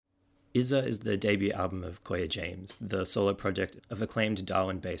Izza is the debut album of Koya James, the solo project of acclaimed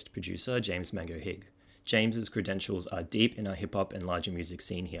Darwin-based producer James Mango Higg. James's credentials are deep in our hip-hop and larger music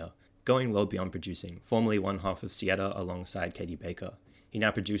scene here, going well beyond producing, formerly one half of Sietta alongside Katie Baker. He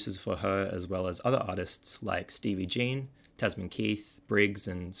now produces for her as well as other artists like Stevie Jean, Tasman Keith, Briggs,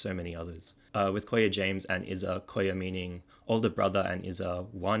 and so many others. With Koya James and Izza, Koya meaning older brother and Izza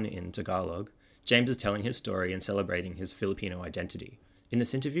one in Tagalog, James is telling his story and celebrating his Filipino identity. In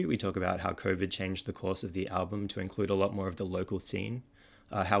this interview, we talk about how COVID changed the course of the album to include a lot more of the local scene,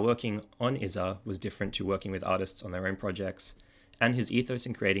 how working on Izza was different to working with artists on their own projects, and his ethos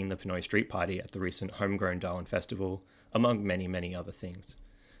in creating the Pinoy Street Party at the recent Homegrown Darwin Festival, among many, many other things.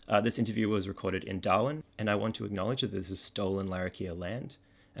 This interview was recorded in Darwin, and I want to acknowledge that this is stolen Larrakia land,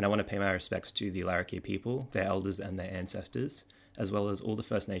 and I want to pay my respects to the Larrakia people, their elders and their ancestors, as well as all the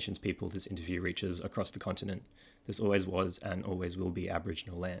First Nations people this interview reaches across the continent. This always was and always will be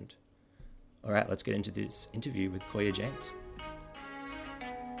Aboriginal land. All right, let's get into this interview with Koya James.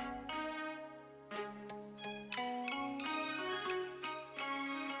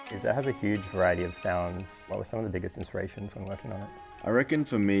 It has a huge variety of sounds. What were some of the biggest inspirations when working on it? I reckon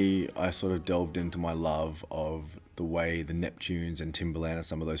for me, I sort of delved into my love of the way the Neptunes and Timbaland and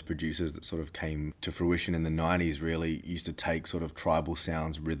some of those producers that sort of came to fruition in the 90s really used to take sort of tribal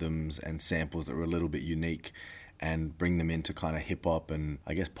sounds, rhythms and samples that were a little bit unique and bring them into kind of hip hop and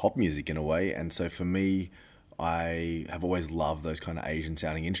I guess pop music in a way. And so for me, I have always loved those kind of Asian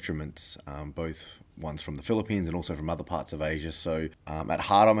sounding instruments, both ones from the Philippines and also from other parts of Asia. So at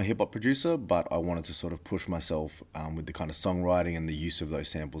heart, I'm a hip hop producer, but I wanted to sort of push myself with the kind of songwriting and the use of those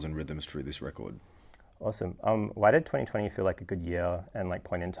samples and rhythms through this record. Awesome. Why did 2020 feel like a good year and like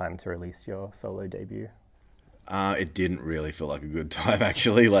point in time to release your solo debut? It didn't really feel like a good time,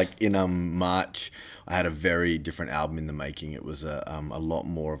 actually. Like in March, I had a very different album in the making. It was a lot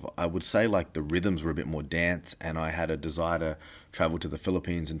more of, I would say, like the rhythms were a bit more dance, and I had a desire to travel to the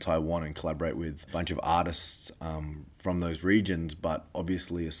Philippines and Taiwan and collaborate with a bunch of artists from those regions. But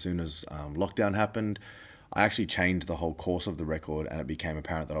obviously, as soon as lockdown happened, I actually changed the whole course of the record, and it became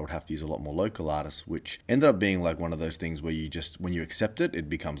apparent that I would have to use a lot more local artists, which ended up being like one of those things where you just, when you accept it, it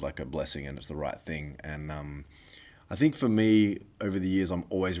becomes like a blessing and it's the right thing. And I think for me, over the years, I'm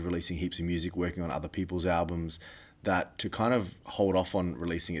always releasing heaps of music, working on other people's albums, that to kind of hold off on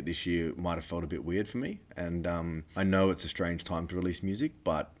releasing it this year might have felt a bit weird for me. And I know it's a strange time to release music,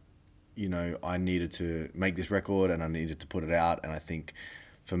 but, you know, I needed to make this record and I needed to put it out. And I think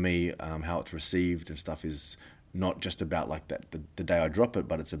for me, how it's received and stuff is not just about like that the day I drop it,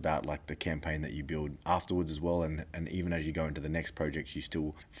 but it's about like the campaign that you build afterwards as well. And even as you go into the next project, you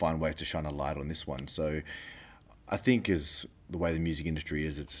still find ways to shine a light on this one. So I think is the way the music industry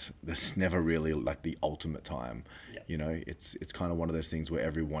is, there's never really like the ultimate time. Yeah. You know, it's kind of one of those things where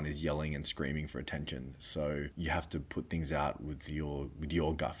everyone is yelling and screaming for attention. So you have to put things out with your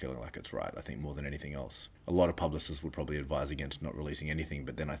gut feeling like it's right, I think, more than anything else. A lot of publicists would probably advise against not releasing anything,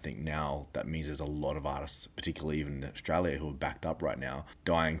 but then I think now that means there's a lot of artists, particularly even in Australia, who are backed up right now,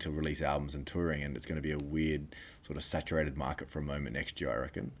 dying to release albums and touring, and it's going to be a weird sort of saturated market for a moment next year, I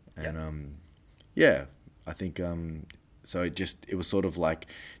reckon. And yeah, I think so it was sort of like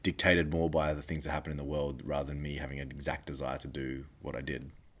dictated more by the things that happen in the world rather than me having an exact desire to do what I did.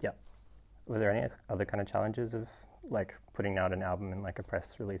 Yeah. Were there any other kind of challenges of like putting out an album and like a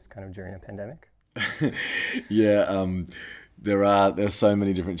press release kind of during a pandemic? Yeah, there's so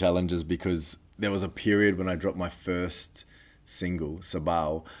many different challenges because there was a period when I dropped my first single,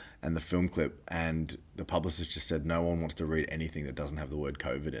 Sabao, and the film clip, and the publicist just said no one wants to read anything that doesn't have the word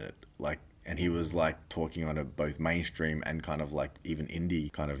COVID in it. And he was like talking on a both mainstream and kind of like even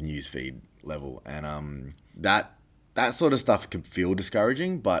indie kind of newsfeed level. And that sort of stuff could feel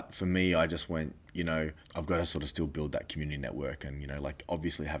discouraging. But for me, I just went, you know, I've got to sort of still build that community network. And, you know, like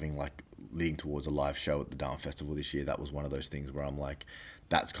obviously having like leading towards a live show at the Darwin Festival this year, that was one of those things where I'm like,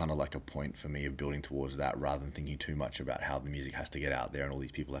 that's kind of like a point for me of building towards that rather than thinking too much about how the music has to get out there and all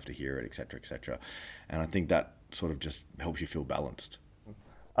these people have to hear it, et cetera, et cetera. And I think that sort of just helps you feel balanced.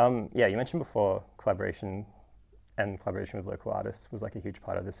 Yeah, you mentioned before collaboration with local artists was like a huge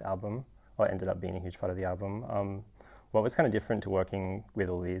part of this album, or ended up being a huge part of the album. What was kind of different to working with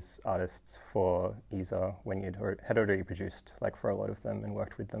all these artists for Izza when you had already produced like for a lot of them and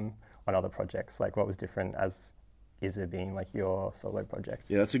worked with them on other projects? Like what was different as Izza being like your solo project?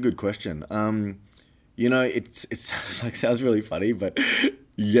 Yeah, that's a good question. You know, it sounds really funny, but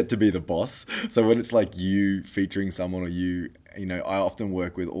you get to be the boss. So when it's like you featuring someone or you you know, I often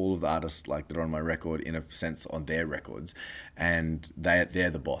work with all of the artists like that are on my record in a sense on their records, and they're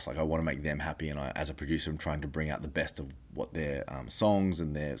the boss. Like I want to make them happy, and I, as a producer, I'm trying to bring out the best of what their songs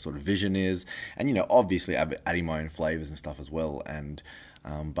and their sort of vision is, and you know, obviously adding my own flavors and stuff as well. And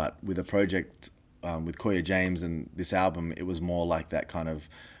but with a project with Koya James and this album, it was more like that kind of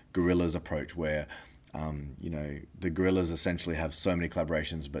Gorillaz approach where. You know, the Gorillaz essentially have so many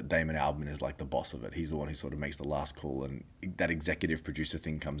collaborations, but Damon Albarn is like the boss of it. He's the one who sort of makes the last call, and that executive producer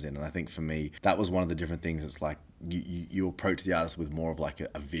thing comes in. And I think for me, that was one of the different things. It's like you approach the artist with more of like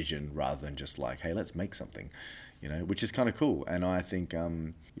a vision rather than just like, hey, let's make something, you know, which is kind of cool. And I think,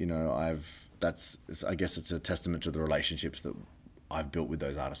 you know, I guess it's a testament to the relationships that I've built with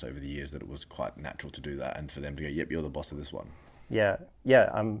those artists over the years that it was quite natural to do do that, and for them to go, yep, you're the boss of this one. Yeah.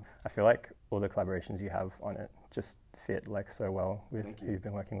 I feel like all the collaborations you have on it just fit like so well with who you've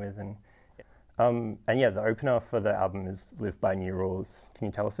been working with, and yeah, the opener for the album is "Live by New Rules." Can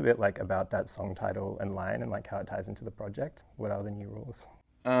you tell us a bit like about that song title and line and like how it ties into the project? What are the new rules?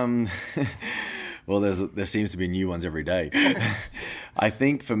 Well, there seems to be new ones every day. I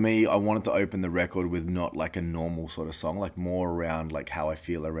think for me, I wanted to open the record with not like a normal sort of song, like more around like how I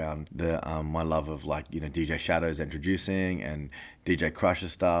feel around the my love of like, you know, DJ Shadow's introducing and DJ Crusher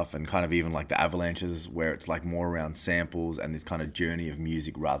stuff, and kind of even like the Avalanches, where it's like more around samples and this kind of journey of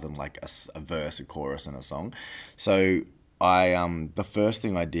music rather than like a verse, a chorus, and a song. So the first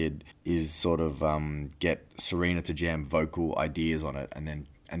thing I did is sort of get Serena to jam vocal ideas on it, and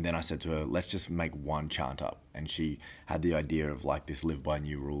then I said to her, let's just make one chant up. And she had the idea of like this Live by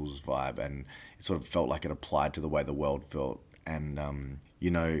New Rules vibe, and it sort of felt like it applied to the way the world felt. And, you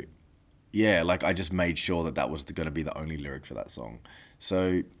know, yeah, like I just made sure that was going to be the only lyric for that song.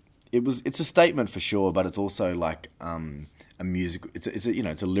 So it's a statement for sure, but it's also like a musical, it's a you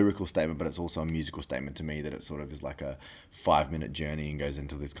know, it's a lyrical statement, but it's also a musical statement to me, that it sort of is like a 5-minute journey and goes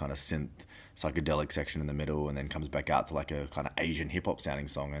into this kind of synth psychedelic section in the middle, and then comes back out to like a kind of Asian hip hop sounding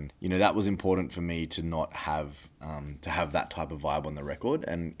song. And you know, that was important for me to not have that type of vibe on the record,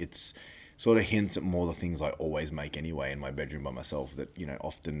 and it's sort of hints at more the things I always make anyway in my bedroom by myself, that, you know,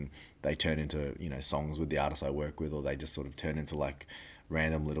 often they turn into, you know, songs with the artists I work with, or they just sort of turn into like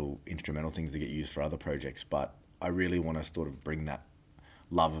random little instrumental things that get used for other projects. But I really want to sort of bring that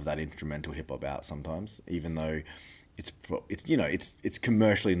love of that instrumental hip hop out sometimes, even though it's you know, it's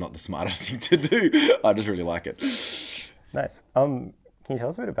commercially not the smartest thing to do. I just really like it. Nice. Can you tell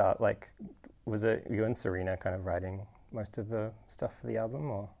us a bit about, like, was it you and Serena kind of writing most of the stuff for the album,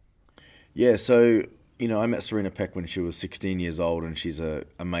 or? Yeah, so, you know, I met Serena Peck when she was 16 years old, and she's an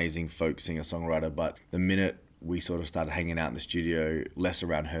amazing folk singer-songwriter. But the minute we sort of started hanging out in the studio, less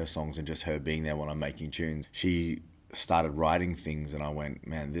around her songs and just her being there when I'm making tunes, she started writing things, and I went,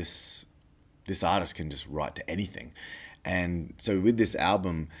 man, this artist can just write to anything. And so with this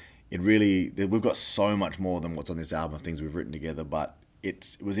album, we've got so much more than what's on this album of things we've written together, but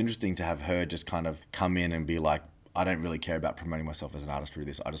it was interesting to have her just kind of come in and be like, I don't really care about promoting myself as an artist through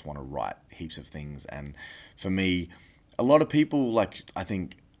this. I just want to write heaps of things. And for me, a lot of people, like, I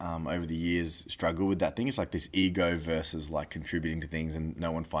think over the years struggle with that thing. It's like this ego versus like contributing to things and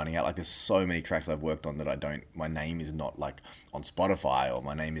no one finding out. Like, there's so many tracks I've worked on that my name is not like on Spotify, or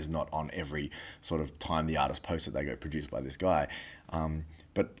my name is not on every sort of time the artist posts it, they go produced by this guy.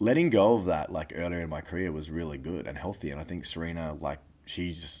 But letting go of that, like, earlier in my career was really good and healthy. And I think Serena, like,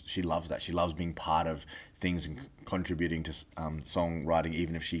 she loves that. She loves being part of things and contributing to songwriting,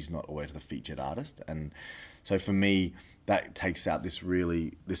 even if she's not always the featured artist. And so for me, that takes out this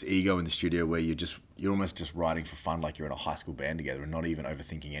ego in the studio where you're almost just writing for fun, like you're in a high school band together, and not even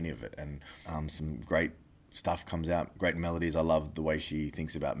overthinking any of it. And some great stuff comes out, great melodies. I love the way she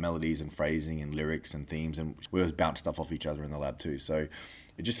thinks about melodies and phrasing and lyrics and themes, and we always bounce stuff off each other in the lab too. So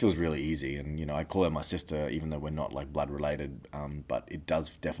it just feels really easy. And, you know, I call her my sister, even though we're not like blood related, but it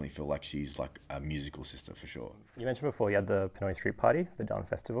does definitely feel like she's like a musical sister for sure. You mentioned before you had the Pinoy Street Party, the Dawn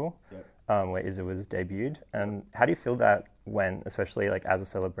Festival, yep. Where Izza was debuted. And how do you feel that went, especially like as a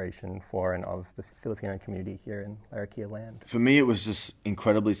celebration for and of the Filipino community here in Larrakia land? For me, it was just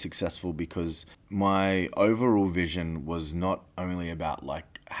incredibly successful because my overall vision was not only about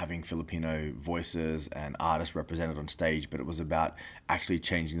like having Filipino voices and artists represented on stage, but it was about actually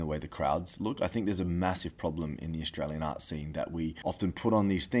changing the way the crowds look. I think there's a massive problem in the Australian art scene that we often put on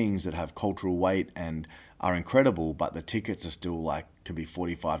these things that have cultural weight and are incredible, but the tickets are still like, can be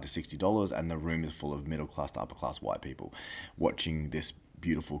 $45 to $60, and the room is full of middle class to upper class white people watching this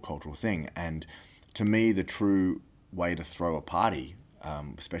beautiful cultural thing. And to me, the true way to throw a party,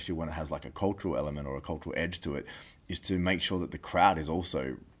 especially when it has like a cultural element or a cultural edge to it, is to make sure that the crowd is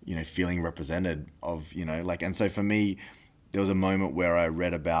also, you know, feeling represented of, you know, like, and so for me, there was a moment where I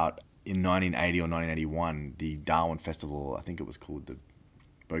read about in 1980 or 1981, the Darwin Festival, I think it was called the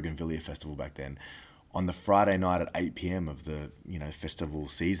Bougainvillea Festival back then, on the Friday night at 8 p.m. of the festival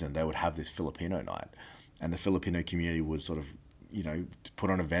season, they would have this Filipino night, and the Filipino community would sort of put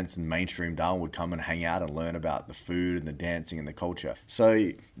on events, and mainstream Darwin would come and hang out and learn about the food and the dancing and the culture.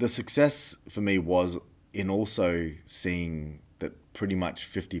 So the success for me was in also seeing that pretty much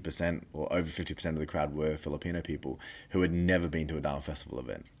 50% or over 50% of the crowd were Filipino people who had never been to a Darwin Festival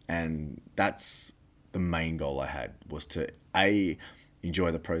event. And that's the main goal I had, was to A,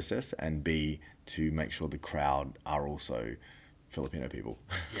 enjoy the process, and B, to make sure the crowd are also Filipino people.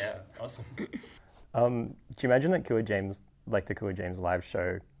 Yeah, awesome. Do you imagine that Kua James, like the Kua James live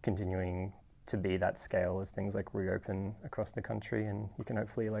show, continuing to be that scale as things like reopen across the country and you can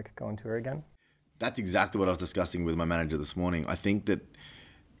hopefully like go on tour again? That's exactly what I was discussing with my manager this morning. I think that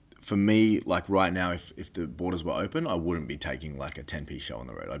for me, like right now, if the borders were open, I wouldn't be taking like a 10-piece show on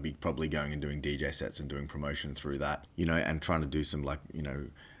the road. I'd be probably going and doing DJ sets and doing promotion through that, and trying to do some like,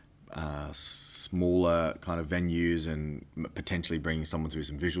 smaller kind of venues and potentially bringing someone through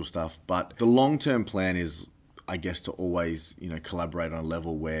some visual stuff. But the long-term plan is, I guess, to always, collaborate on a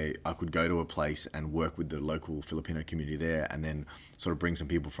level where I could go to a place and work with the local Filipino community there, and then sort of bring some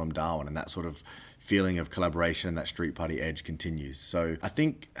people from Darwin, and that sort of feeling of collaboration and that street party edge continues. So I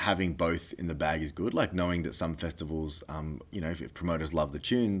think having both in the bag is good, like knowing that some festivals, if promoters love the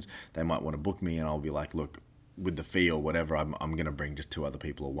tunes, they might want to book me, and I'll be like, look, with the fee or whatever, I'm going to bring just 2 other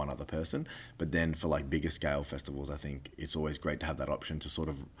people or 1 other person. But then for like bigger scale festivals, I think it's always great to have that option to sort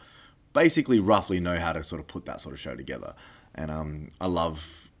of basically roughly know how to sort of put that sort of show together. And I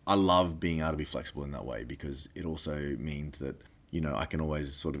love being able to be flexible in that way, because it also means that, I can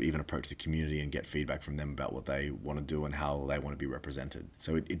always sort of even approach the community and get feedback from them about what they want to do and how they want to be represented.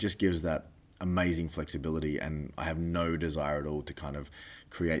 So it just gives that amazing flexibility, and I have no desire at all to kind of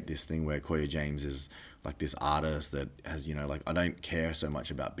create this thing where Kua James is like this artist that has, I don't care so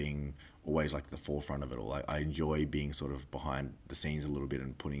much about being always like the forefront of it all. I enjoy being sort of behind the scenes a little bit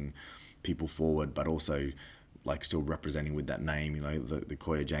and putting people forward, but also like still representing with that name, the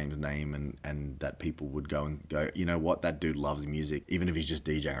Kua James name, and that people would go, what, that dude loves music. Even if he's just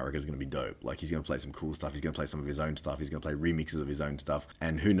DJing, I reckon it's going to be dope. Like, he's going to play some cool stuff. He's going to play some of his own stuff. He's going to play remixes of his own stuff.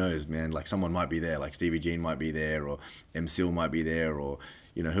 And who knows, man, like someone might be there, like Stevie Jean might be there, or MCil might be there, or,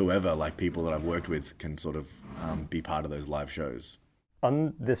 whoever, like people that I've worked with can sort of be part of those live shows.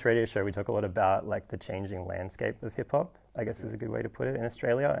 On this radio show, we talk a lot about like the changing landscape of hip hop, I guess is a good way to put it, in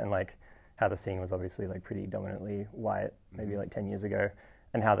Australia, and like how the scene was obviously like pretty dominantly white maybe like 10 years ago,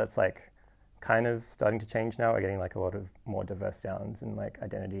 and how that's like kind of starting to change now. We're getting like a lot of more diverse sounds in like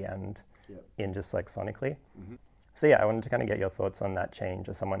identity and in just like sonically. So yeah, I wanted to kind of get your thoughts on that change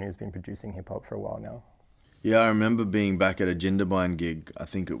as someone who's been producing hip hop for a while now. Yeah, I remember being back at a Jindabyne gig. I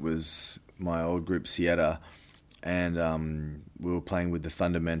think it was my old group Sieta, and we were playing with the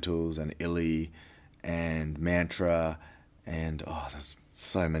Thundamentals and Illy and Mantra, and there's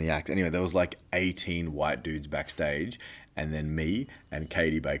so many acts. Anyway, there was like 18 white dudes backstage, and then me and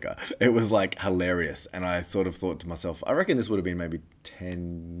Katie Baker. It was like hilarious, and I sort of thought to myself, I reckon this would have been maybe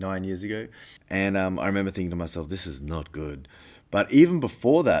 9 years ago, and I remember thinking to myself, this is not good. But even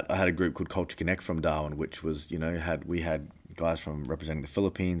before that, I had a group called Culture Connect from Darwin, which was, we had guys from representing the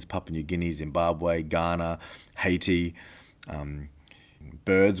Philippines, Papua New Guinea, Zimbabwe, Ghana, Haiti.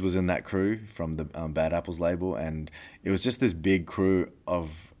 Birds was in that crew from the Bad Apples label, and it was just this big crew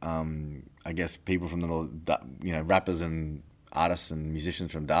of, I guess, people from the north, rappers and artists and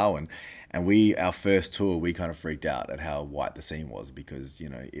musicians from Darwin. And our first tour, we kind of freaked out at how white the scene was, because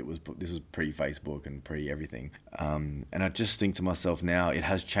this was pre-Facebook and pre-everything. And I just think to myself now, it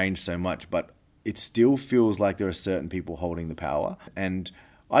has changed so much, but it still feels like there are certain people holding the power. And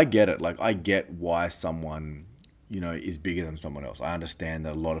I get it. Like, I get why someone is bigger than someone else. I understand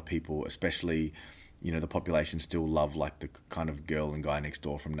that a lot of people, especially, the population, still love like the kind of girl and guy next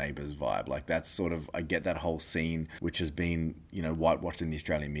door from Neighbours vibe. Like, that's sort of, I get that whole scene, which has been, whitewashed in the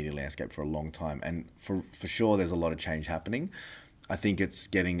Australian media landscape for a long time. And for sure, there's a lot of change happening. I think it's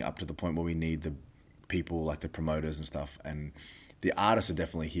getting up to the point where we need the people like the promoters and stuff, and the artists are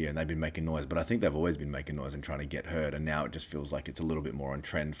definitely here and they've been making noise, but I think they've always been making noise and trying to get heard. And now it just feels like it's a little bit more on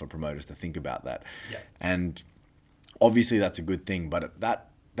trend for promoters to think about that. Yeah. And obviously that's a good thing, but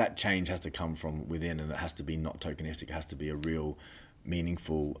that change has to come from within, and it has to be not tokenistic. It has to be a real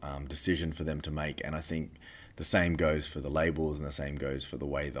meaningful decision for them to make. And I think the same goes for the labels, and the same goes for the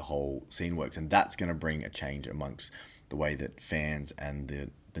way the whole scene works. And that's going to bring a change amongst the way that fans and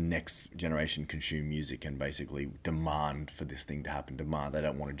the next generation consume music, and basically demand for this thing to happen. They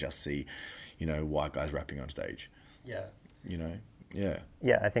don't want to just see, white guys rapping on stage. Yeah. you know? Yeah.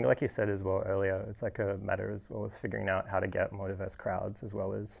 Yeah, I think like you said as well earlier, it's like a matter as well as figuring out how to get more diverse crowds as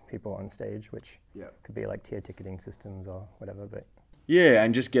well as people on stage, which could be like tier ticketing systems or whatever. But yeah,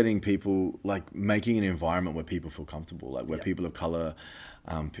 and just getting people, like making an environment where people feel comfortable, like where people of color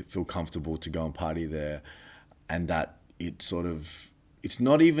feel comfortable to go and party there, and that it sort of, it's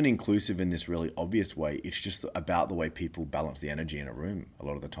not even inclusive in this really obvious way. It's just about the way people balance the energy in a room a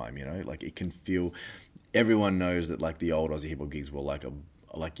lot of the time, you know? Like it can feel, everyone knows that like the old Aussie hip hop gigs were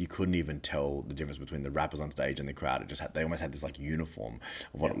like you couldn't even tell the difference between the rappers on stage and the crowd. It just had, they almost had this like uniform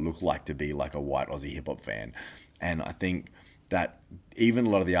of what it looked like to be like a white Aussie hip hop fan. And I think that even a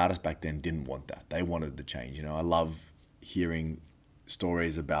lot of the artists back then didn't want that. They wanted the change. You know, I love hearing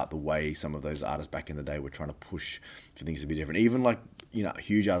stories about the way some of those artists back in the day were trying to push for things to be different. Even like, you know,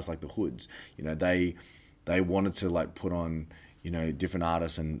 huge artists like the Hoods, you know, they wanted to like put on, you know, different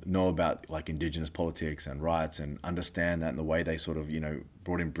artists and know about like Indigenous politics and rights and understand that, and the way they sort of, you know,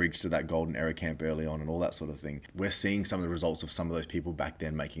 brought in Briggs to that golden era camp early on and all that sort of thing. We're seeing some of the results of some of those people back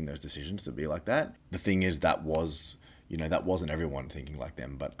then making those decisions to be like that. The thing is, that was, you know, that wasn't everyone thinking like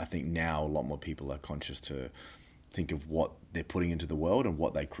them, but I think now a lot more people are conscious to think of what they're putting into the world and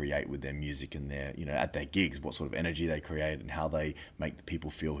what they create with their music and their, you know, at their gigs, what sort of energy they create and how they make the people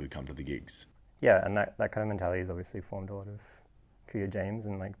feel who come to the gigs. Yeah, and that kind of mentality has obviously formed a lot of Kuya James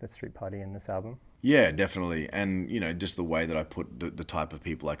and like the street party in this album. Yeah, definitely. And, you know, just the way that I put the type of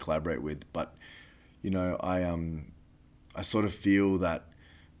people I collaborate with. But, you know, I sort of feel that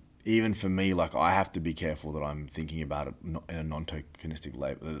even for me, like I have to be careful that I'm thinking about it in a non-tokenistic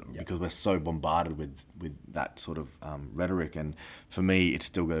level because we're so bombarded with that sort of rhetoric. And for me, it's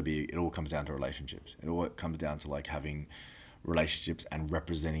still got to be, it all comes down to relationships. It all comes down to like having relationships and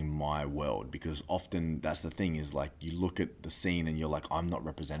representing my world, because often that's the thing is like you look at the scene and you're like, I'm not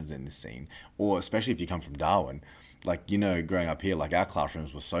represented in this scene. Or especially if you come from Darwin, like, you know, growing up here, like our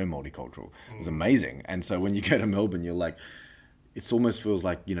classrooms were so multicultural. It was amazing. And so when you go to Melbourne, you're like, it almost feels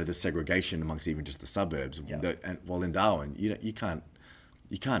like, you know, the segregation amongst even just the suburbs. And while in Darwin, you can't,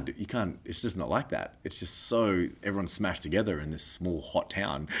 it's just not like that. It's just so, everyone's smashed together in this small, hot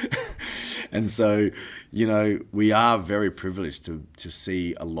town. And so, you know, we are very privileged to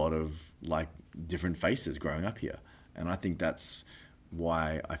see a lot of like different faces growing up here. And I think that's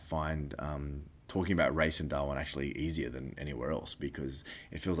why I find talking about race in Darwin actually easier than anywhere else, because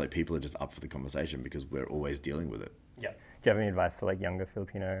it feels like people are just up for the conversation because we're always dealing with it. Yeah. Do you have any advice for like younger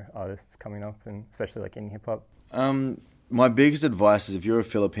Filipino artists coming up, and especially like in hip hop? My biggest advice is if you're a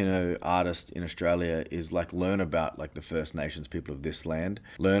Filipino artist in Australia is like learn about like the First Nations people of this land,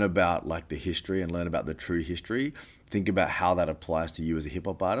 learn about like the history and learn about the true history. Think about how that applies to you as a hip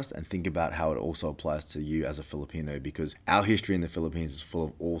hop artist, and think about how it also applies to you as a Filipino, because our history in the Philippines is full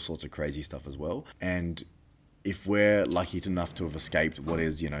of all sorts of crazy stuff as well. And if we're lucky enough to have escaped what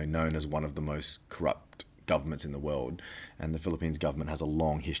is, you know, known as one of the most corrupt governments in the world, and the Philippines government has a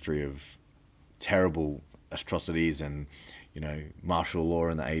long history of terrible atrocities and, you know, martial law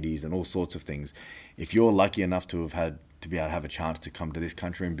in the 80s and all sorts of things. If you're lucky enough to have had to be able to have a chance to come to this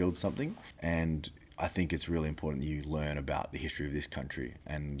country and build something, and I think it's really important that you learn about the history of this country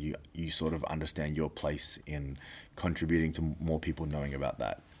and you sort of understand your place in contributing to more people knowing about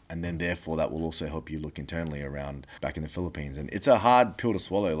that. And then therefore that will also help you look internally around back in the Philippines. And it's a hard pill to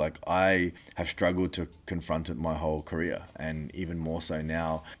swallow. Like I have struggled to confront it my whole career, and even more so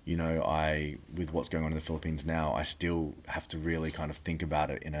now, you know, with what's going on in the Philippines now, I still have to really kind of think about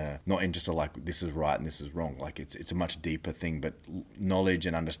it not in just a like, this is right and this is wrong. Like it's a much deeper thing, but knowledge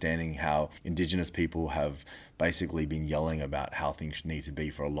and understanding how Indigenous people have basically been yelling about how things need to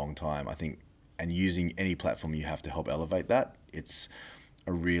be for a long time, I think, and using any platform you have to help elevate that, it's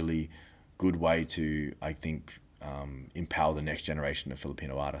a really good way to, I think, empower the next generation of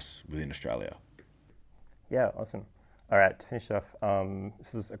Filipino artists within Australia. Yeah, awesome. All right, to finish off,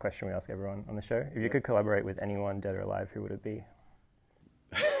 this is a question we ask everyone on the show. If you could collaborate with anyone, dead or alive, who would it be?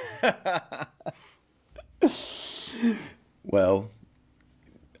 Well,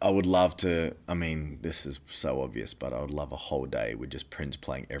 I would love to, I mean, this is so obvious, but I would love a whole day with just Prince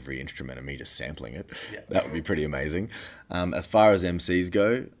playing every instrument and me just sampling it. Yeah. That would be pretty amazing. As far as MCs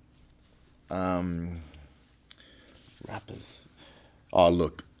go, rappers. Oh,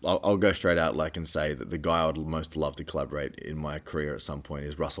 look, I'll go straight out like and say that the guy I would most love to collaborate in my career at some point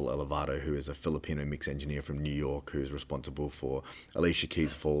is Russell Elevado, who is a Filipino mix engineer from New York, who's responsible for Alicia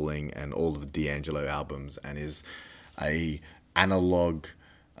Keys' Falling and all of the D'Angelo albums, and is a analog...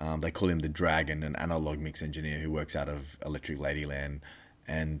 they call him the Dragon, an analog mix engineer who works out of Electric Ladyland.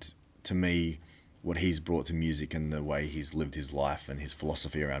 And to me, what he's brought to music and the way he's lived his life and his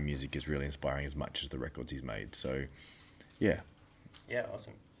philosophy around music is really inspiring as much as the records he's made. So yeah. Yeah,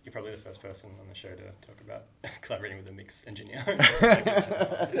 awesome. You're probably the first person on the show to talk about collaborating with a mix engineer.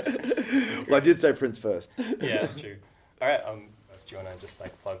 Well, I did say Prince first. Yeah, true. All right. Do you want to just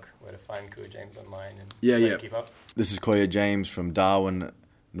like plug where to find Koya James online and Yeah, where yeah. to keep up? This is Koya James from Darwin,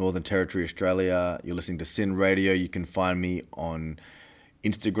 Northern Territory, Australia. You're listening to Sin Radio. You can find me on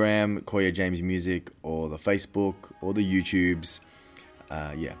Instagram, Koya James Music, or the Facebook, or the YouTubes.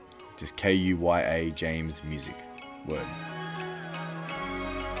 Yeah, just Kuya James Music. Word.